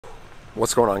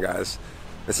What's going on, guys?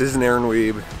 This isn't Aaron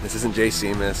Weeb, this isn't Jay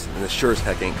Seamus, and this sure as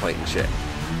heck ain't Clayton Chick.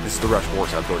 This is the Rush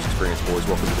Voorhis Outdoors Experience, boys.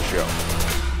 Welcome to the show.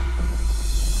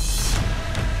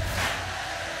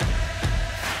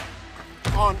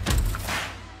 On.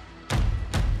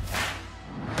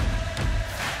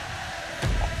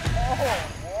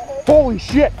 Holy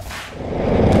shit!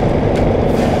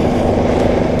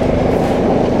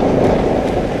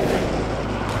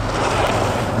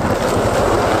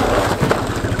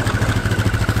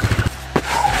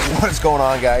 What is going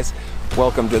on, guys?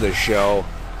 Welcome to the show.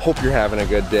 Hope you're having a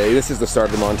good day. This is the start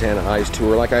of the Montana Ice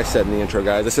Tour. Like I said in the intro,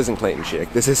 guys, this isn't Clayton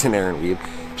Chick. This isn't Aaron Weeb.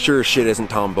 Sure as shit isn't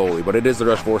Tom Boley, but it is the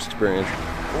Rush Voorhis Experience.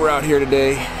 We're out here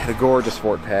today at a gorgeous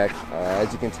Fort Peck.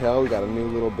 As you can tell, we got a new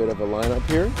little bit of a lineup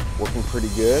here. Working pretty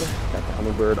good. Got the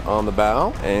Hummingbird on the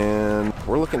bow, and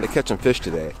we're looking to catch some fish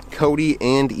today. Cody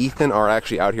and Ethan are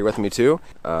actually out here with me too.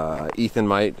 Ethan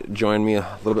might join me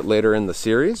a little bit later in the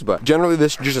series, but generally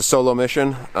this is just a solo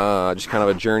mission. Just kind of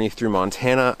a journey through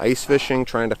Montana ice fishing,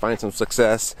 trying to find some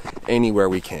success anywhere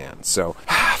we can. So,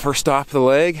 first stop of the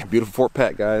leg, beautiful Fort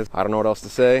Peck, guys. I don't know what else to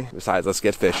say besides let's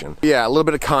get fishing. Yeah, a little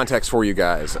bit of context for you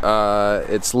guys.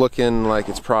 It's looking like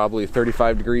it's probably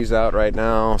 35 degrees out right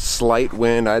now. Slight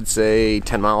wind, I'd say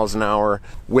 10 miles an hour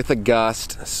with a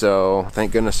gust. So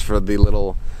thank goodness for the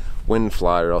little wind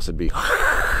fly, or else it'd be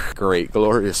great,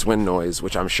 glorious wind noise,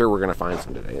 which I'm sure we're gonna find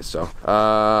some today. So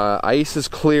ice is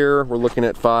clear. We're looking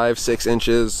at 5-6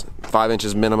 inches, 5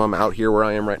 inches minimum out here where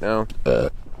I am right now.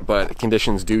 But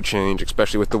conditions do change,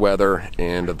 especially with the weather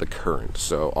and the current.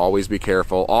 So always be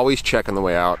careful, always check on the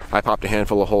way out. I popped a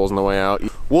handful of holes on the way out.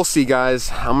 We'll see,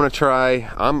 guys. I'm gonna try.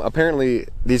 Apparently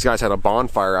these guys had a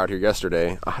bonfire out here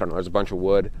yesterday. I don't know, there's a bunch of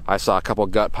wood. I saw a couple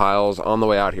gut piles on the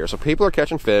way out here. So people are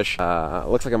catching fish.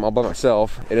 Looks like I'm all by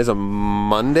myself. It is a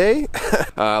Monday.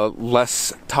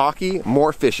 Less talky,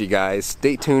 more fishy, guys.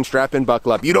 Stay tuned, strap in,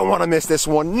 buckle up. You don't wanna miss this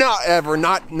one, not ever,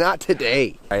 not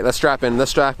today. All right, let's strap in,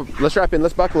 let's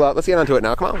buckle up. Let's get onto it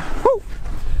now, come on. Woo!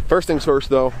 First things first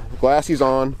though, glasses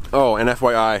on. Oh, and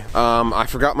FYI, I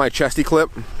forgot my chesty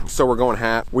clip, so we're going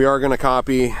hat. We are gonna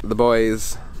copy the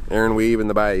boys, Aaron Weeb and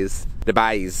the bays,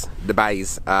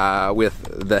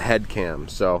 with the head cam.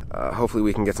 So hopefully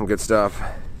we can get some good stuff.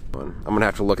 I'm gonna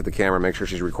have to look at the camera, make sure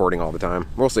she's recording all the time.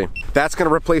 We'll see. That's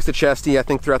gonna replace the chesty, I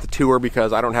think, throughout the tour,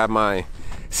 because I don't have my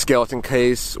skeleton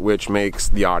case, which makes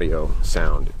the audio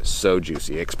sound so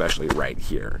juicy, especially right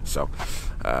here. So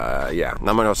yeah,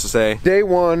 not much else to say. Day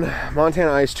one,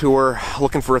 Montana Ice Tour,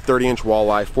 looking for a 30-inch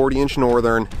walleye, 40-inch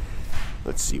northern.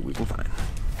 Let's see what we can find.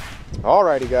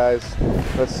 Alrighty, guys,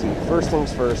 let's see. First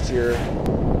things first here,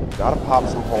 gotta pop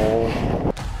some holes.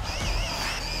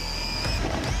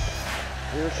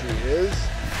 Here she is.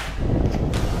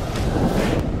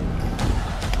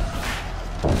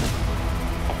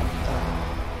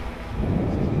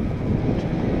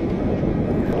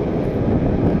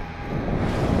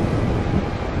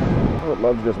 I would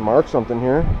love to just mark something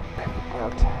here.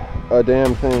 Marked a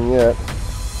damn thing yet.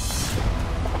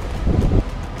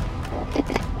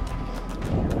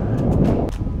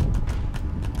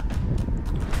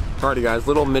 Alrighty, guys,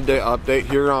 little midday update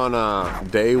here on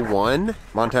day one.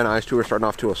 Montana Ice Tour starting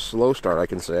off to a slow start, I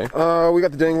can say. We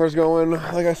got the danglers going.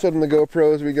 Like I said in the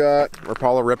GoPros, we got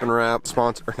Rapala Rip and Wrap,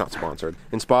 not sponsored,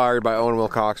 inspired by Owen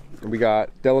Wilcox. We got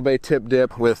Della Bay Tip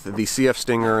Dip with the CF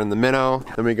Stinger and the minnow.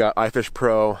 Then we got iFish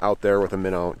Pro out there with a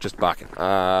minnow, just bucking.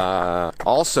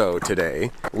 Also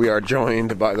today, we are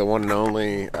joined by the one and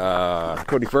only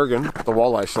Cody Fergan, the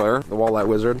walleye slayer, the walleye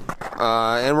wizard.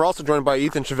 And we're also joined by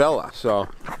Ethan Chavella. So,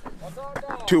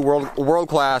 two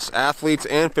world-class athletes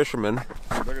and fishermen.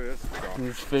 Look at this. I'm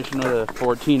just fishing with a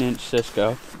 14-inch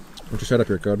Cisco. What's your setup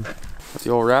here, Code? The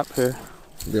old wrap here.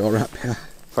 The old wrap, yeah.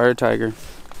 Fire Tiger.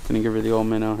 Gonna give her the old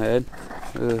minnow head.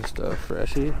 Look at this stuff,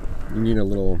 freshie. You need a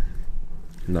little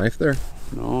knife there?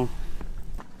 No.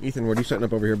 Ethan, what are you setting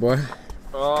up over here, boy?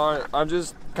 I'm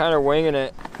just kind of winging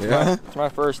it. Yeah? It's my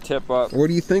first tip up. What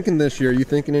are you thinking this year? You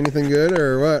thinking anything good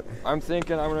or what? I'm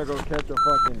thinking I'm gonna go catch a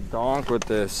fucking donk with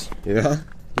this. Yeah?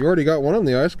 You already got one on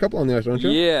the ice, a couple on the ice, don't you?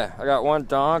 Yeah, I got one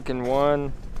donk and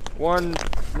one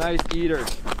nice eater.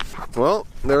 Well,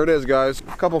 there it is, guys. A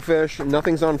couple fish.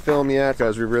 Nothing's on film yet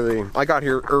because I got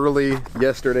here early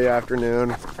yesterday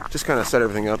afternoon. Just kind of set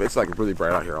everything up. It's like really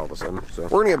bright out here all of a sudden. So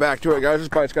we're gonna get back to it, guys. This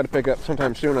bite's got to pick up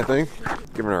sometime soon, I think.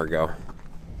 Giving her a go.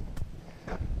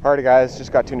 Alrighty, guys.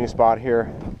 Just got to a new spot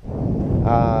here.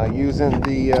 Using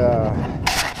the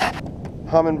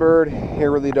Hummingbird. It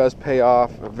really does pay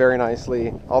off very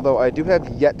nicely. Although I do have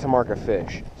yet to mark a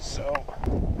fish. So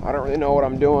I don't really know what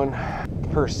I'm doing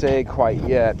per se quite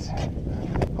yet.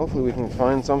 Hopefully we can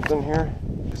find something here,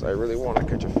 because I really want to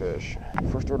catch a fish.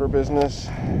 First order business,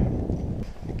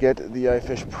 get the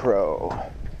iFish Pro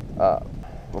up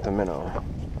with a minnow.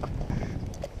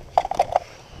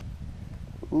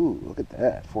 Ooh, look at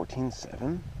that,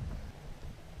 14.7.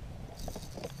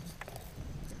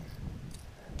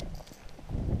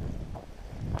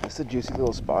 That's a juicy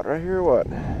little spot right here, or what?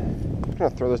 I'm gonna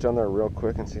throw this down there real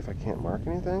quick and see if I can't mark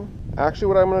anything. Actually,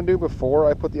 what I'm gonna do before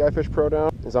I put the iFish Pro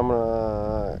down is I'm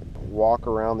gonna walk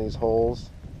around these holes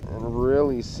and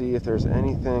really see if there's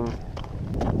anything,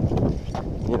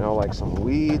 you know, like some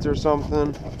weeds or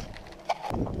something.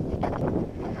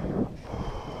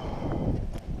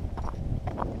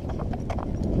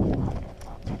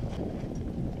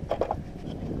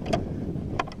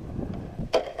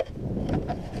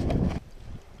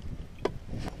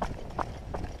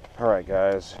 All right,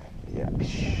 guys. Yeah,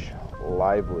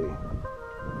 lively.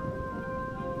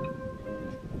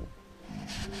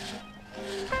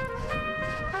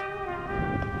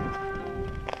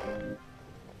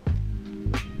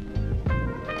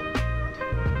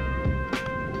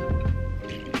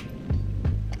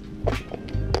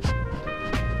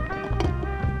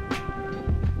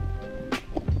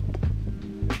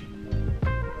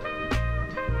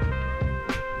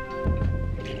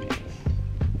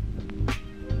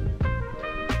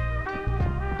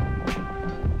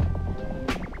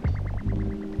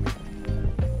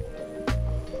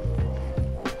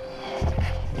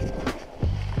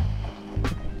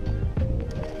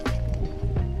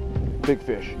 Big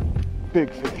fish,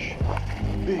 big fish,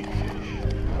 big fish.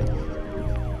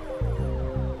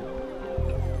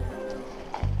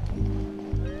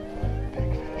 Big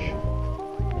fish,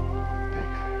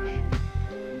 big fish.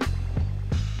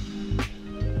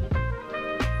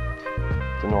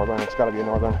 It's a northern, it's gotta be a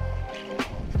northern.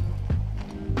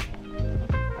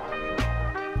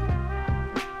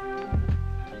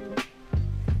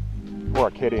 Or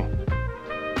a kitty.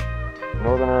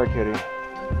 Northern or a kitty.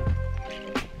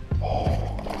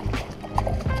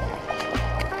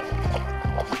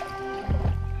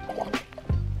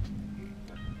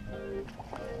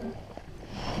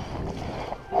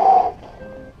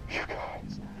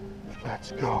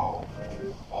 Let's go.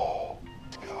 Oh,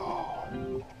 let's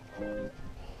go.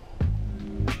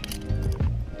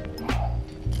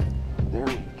 There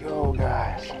we go,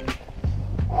 guys.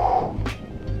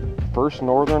 First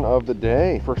northern of the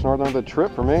day. First northern of the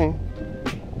trip for me.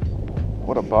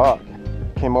 What a buck.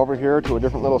 Came over here to a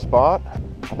different little spot.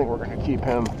 I think we're gonna keep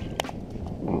him.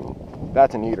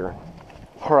 That's an eater.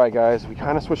 All right, guys, we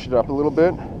kind of switched it up a little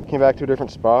bit. Came back to a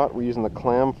different spot. We're using the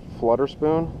clam flutter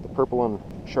spoon, the purple and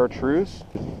chartreuse.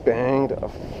 Banged a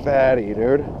fatty,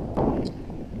 dude.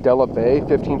 Della Bay,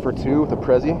 15 for 2 with a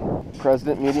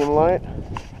President medium light.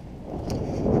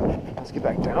 Let's get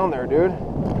back down there, dude.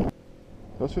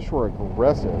 Those fish were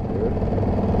aggressive, dude.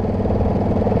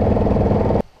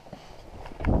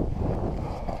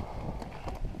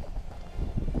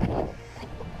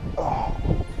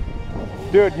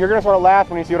 Dude, you're gonna sort of laugh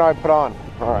when you see what I put on.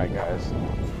 All right, guys.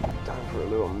 Time for a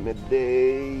little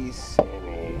midday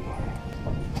Sammy.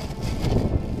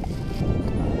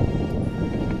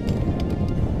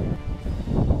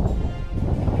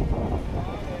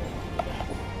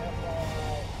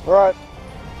 All right.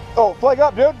 Oh, flag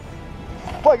up, dude.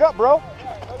 Flag up, bro.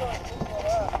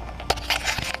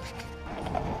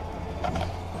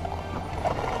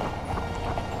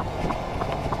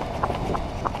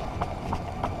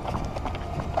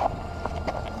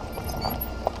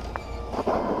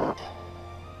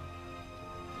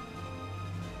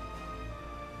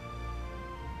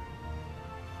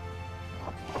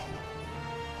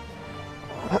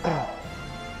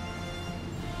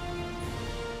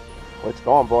 It's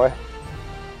going, boy.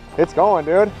 It's going,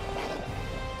 dude.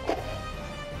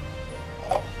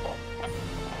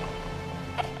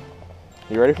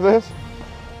 You ready for this?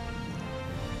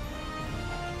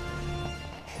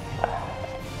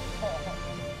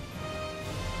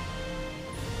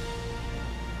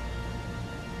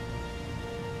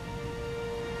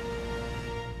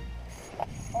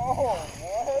 Oh,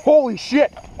 what? Holy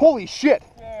shit! Holy shit!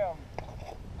 Damn.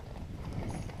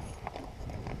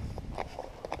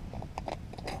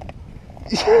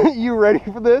 You ready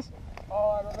for this? Oh,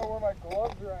 I don't know where my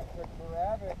gloves are at to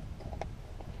grab it.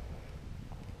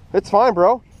 It's fine,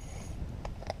 bro.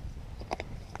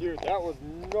 Dude, that was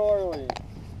gnarly.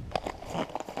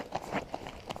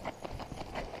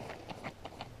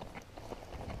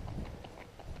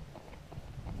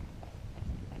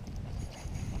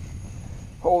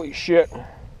 Holy shit.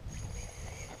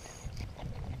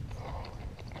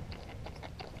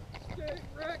 Get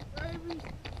wrecked, baby.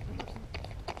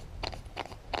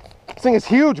 This thing is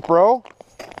huge, bro.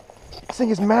 This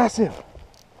thing is massive.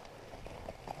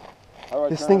 I do I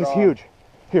This turn thing it is on? huge.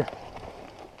 Here.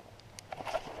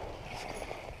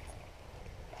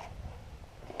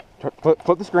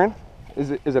 Flip the screen.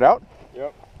 Is it out?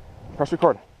 Yep. Press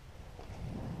record.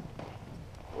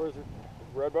 Where's it?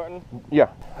 Red button? Yeah.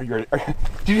 Are you ready? Did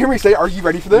you hear me say, are you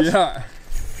ready for this? Yeah.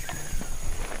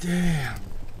 Damn.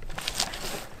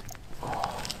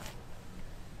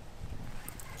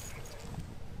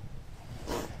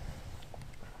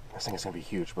 This thing is gonna be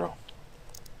huge, bro.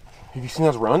 Have you seen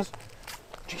those runs?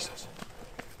 Jesus.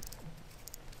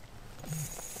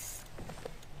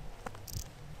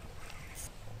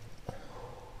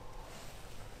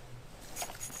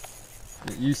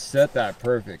 You set that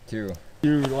perfect too.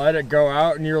 You let it go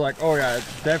out and you're like, oh yeah, it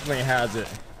definitely has it.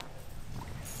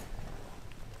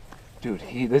 Dude,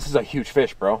 this is a huge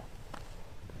fish, bro.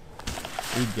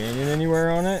 Are you gaining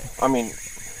anywhere on it? I mean,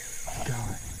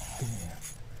 God damn.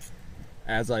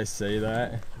 As I say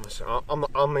that. I'm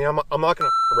not gonna f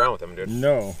around with him, dude.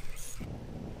 No.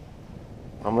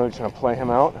 I'm really just gonna play him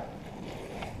out.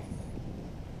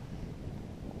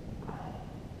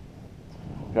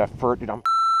 That fur, dude, I'm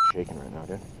shaking right now,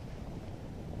 dude.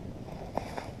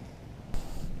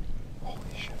 Holy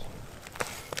shit.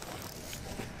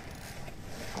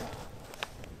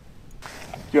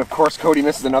 Dude, of course Cody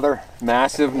misses another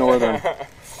massive northern.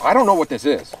 I don't know what this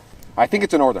is. I think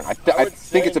it's a northern. I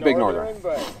think it's a big northern.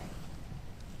 But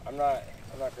I'm not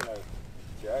gonna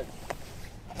judge.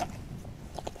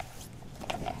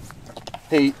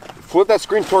 Hey, flip that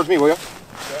screen towards me, will you?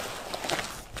 Okay.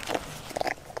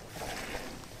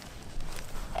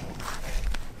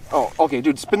 Oh, okay,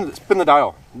 dude, spin the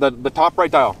dial. The top right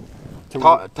dial.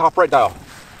 Top right dial.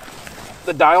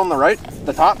 The dial on the right,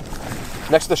 the top,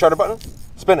 next to the shutter button.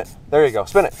 Spin it. There you go.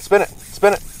 Spin it. Spin it.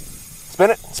 Spin it. Spin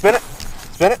it. Spin it.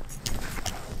 Spin it.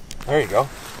 There you go.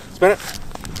 Spin it.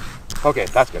 Okay,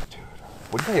 that's good. Dude,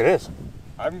 what do you think it is?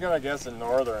 I'm gonna guess a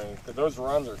northern because those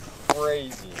runs are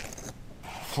crazy.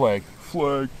 Flag.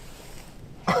 Flag.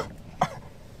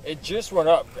 It just went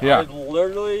up. Yeah. I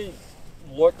literally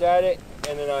looked at it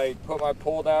and then I put my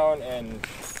pole down and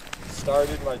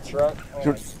started my truck. Oh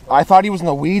Dude, I thought he was in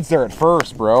the weeds there at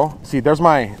first, bro. See, there's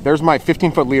my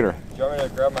 15-foot leader. do you want me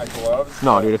to grab my gloves?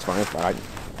 No, dude, it's fine. It's fine.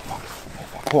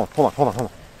 Hold on.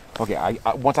 Okay,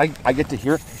 once I get to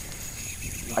here,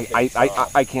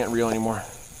 I can't reel anymore.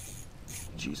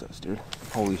 Jesus, dude.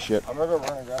 Holy shit. I'm gonna go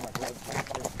run and grab my gloves.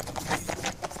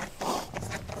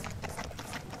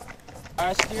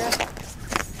 Last year?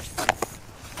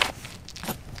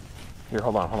 Here,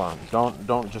 hold on.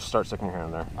 Don't just start sticking your hand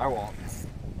in there. I won't.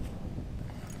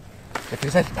 If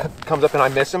his head comes up and I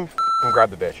miss him, and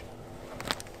grab the bitch.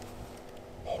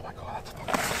 Oh my god, that's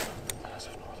fucking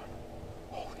massive northern.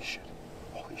 Holy shit.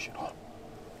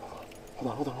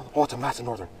 Hold on. Oh, it's a massive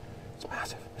northern. It's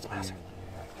massive. It's massive.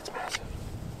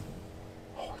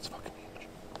 Oh, it's fucking huge.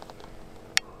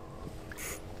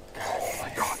 Oh my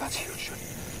god, that's huge, dude.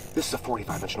 This is a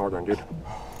 45-inch northern, dude.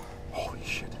 Holy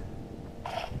shit.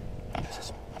 This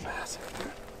is massive,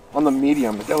 dude. On the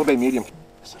medium, the Delaware Bay medium.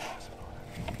 This is a massive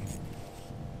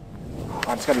northern.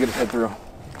 I just gotta get his head through. I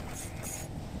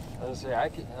was gonna say, I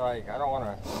don't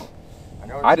wanna. I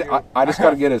know I just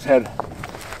gotta get his head.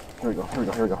 Here we go.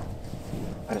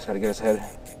 I just gotta get his head.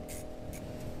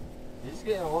 He's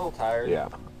getting a little tired. Yeah.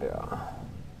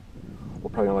 We're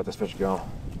probably gonna let this fish go.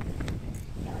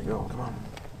 Here we go. Come on.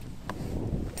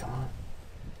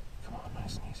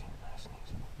 Nice and easy.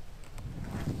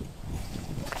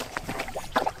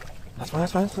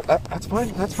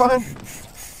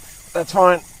 That's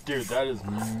fine. Dude, that is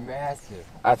massive.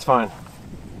 That's fine.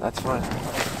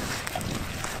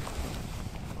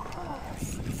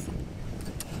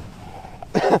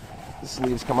 The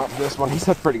sleeves come up for this one. He's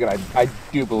pretty good, I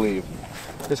do believe.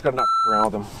 Just gotta not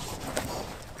around with him.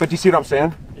 But do you see what I'm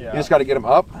saying? Yeah. You just gotta get him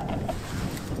up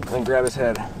and then grab his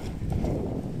head.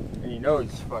 And you know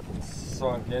he's fucking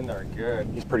sunk in there good.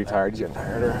 He's pretty tired. He's getting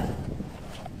tireder.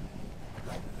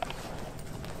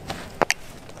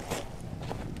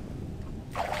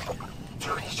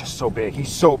 Dude, he's just so big.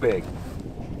 He's so big.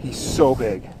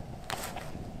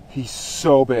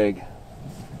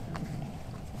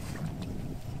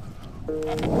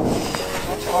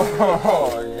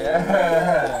 Oh,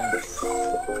 yes.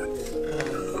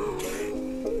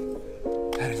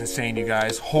 That is insane, you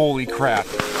guys. Holy crap.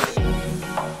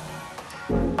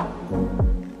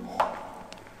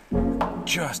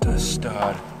 Just a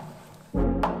stud.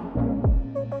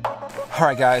 All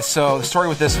right, guys, so the story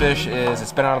with this fish is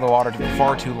it's been out of the water for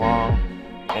far too long,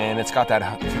 and it's got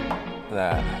holy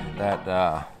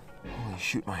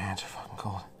shoot, my hands are fucking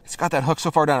cold. It's got that hook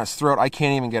so far down its throat, I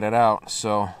can't even get it out,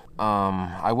 so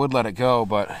I would let it go,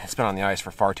 but it's been on the ice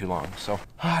for far too long. So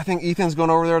I think Ethan's going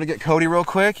over there to get Cody real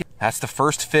quick. That's the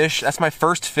first fish. That's my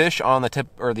first fish on the tip,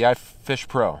 or the iFish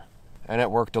Pro. And it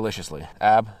worked deliciously.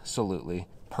 Absolutely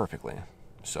perfectly.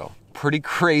 So pretty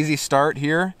crazy start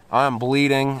here. I'm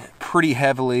bleeding pretty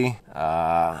heavily,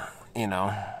 you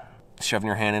know, shoving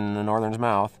your hand in the northern's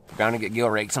mouth. Bound to get gill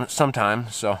raked sometime,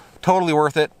 so totally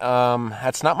worth it.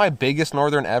 That's not my biggest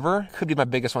northern ever. Could be my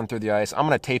biggest one through the ice. I'm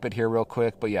gonna tape it here real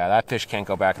quick, but yeah, that fish can't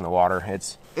go back in the water.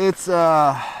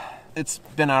 It's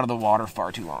been out of the water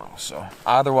far too long. So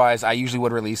otherwise, I usually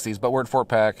would release these, but we're at Fort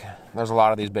Peck. There's a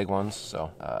lot of these big ones,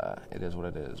 so it is what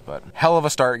it is. But hell of a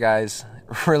start, guys.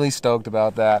 Really stoked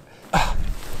about that.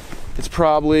 It's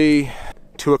probably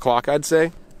 2 o'clock, I'd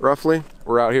say, roughly.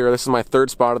 We're out here. This is my third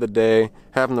spot of the day.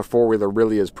 Having the four-wheeler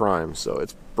really is prime, so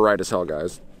it's bright as hell,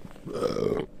 guys.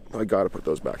 I gotta put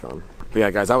those back on. But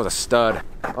yeah, guys, that was a stud.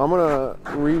 I'm gonna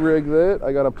re-rig that.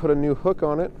 I gotta put a new hook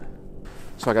on it.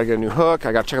 So I gotta get a new hook.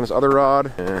 I gotta check on this other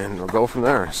rod, and we'll go from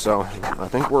there. So I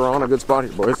think we're on a good spot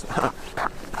here, boys.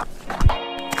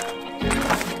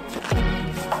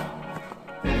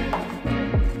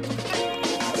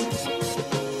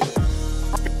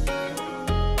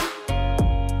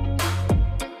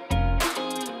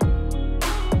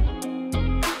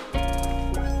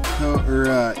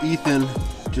 Ethan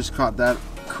just caught that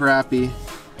crappie.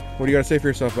 What do you gotta say for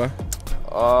yourself, bud?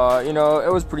 You know,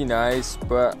 it was pretty nice,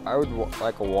 but I would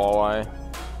like a walleye.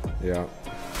 Yeah.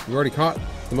 You already caught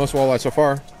the most walleye so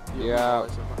far. Yeah.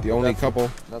 The only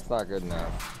couple. That's not good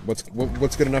enough.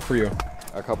 What's good enough for you?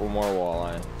 A couple more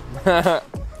walleye.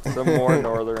 Some more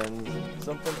northerns.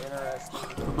 Something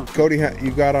interesting. Cody,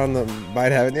 you got on the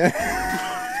bite, haven't you?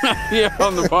 Yeah,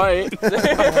 on the bite.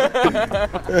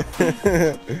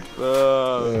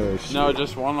 No,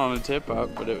 just one on a tip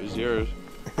up, but it was yours.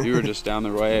 You were just down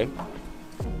the way.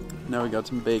 Now we got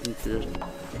some bacon fish.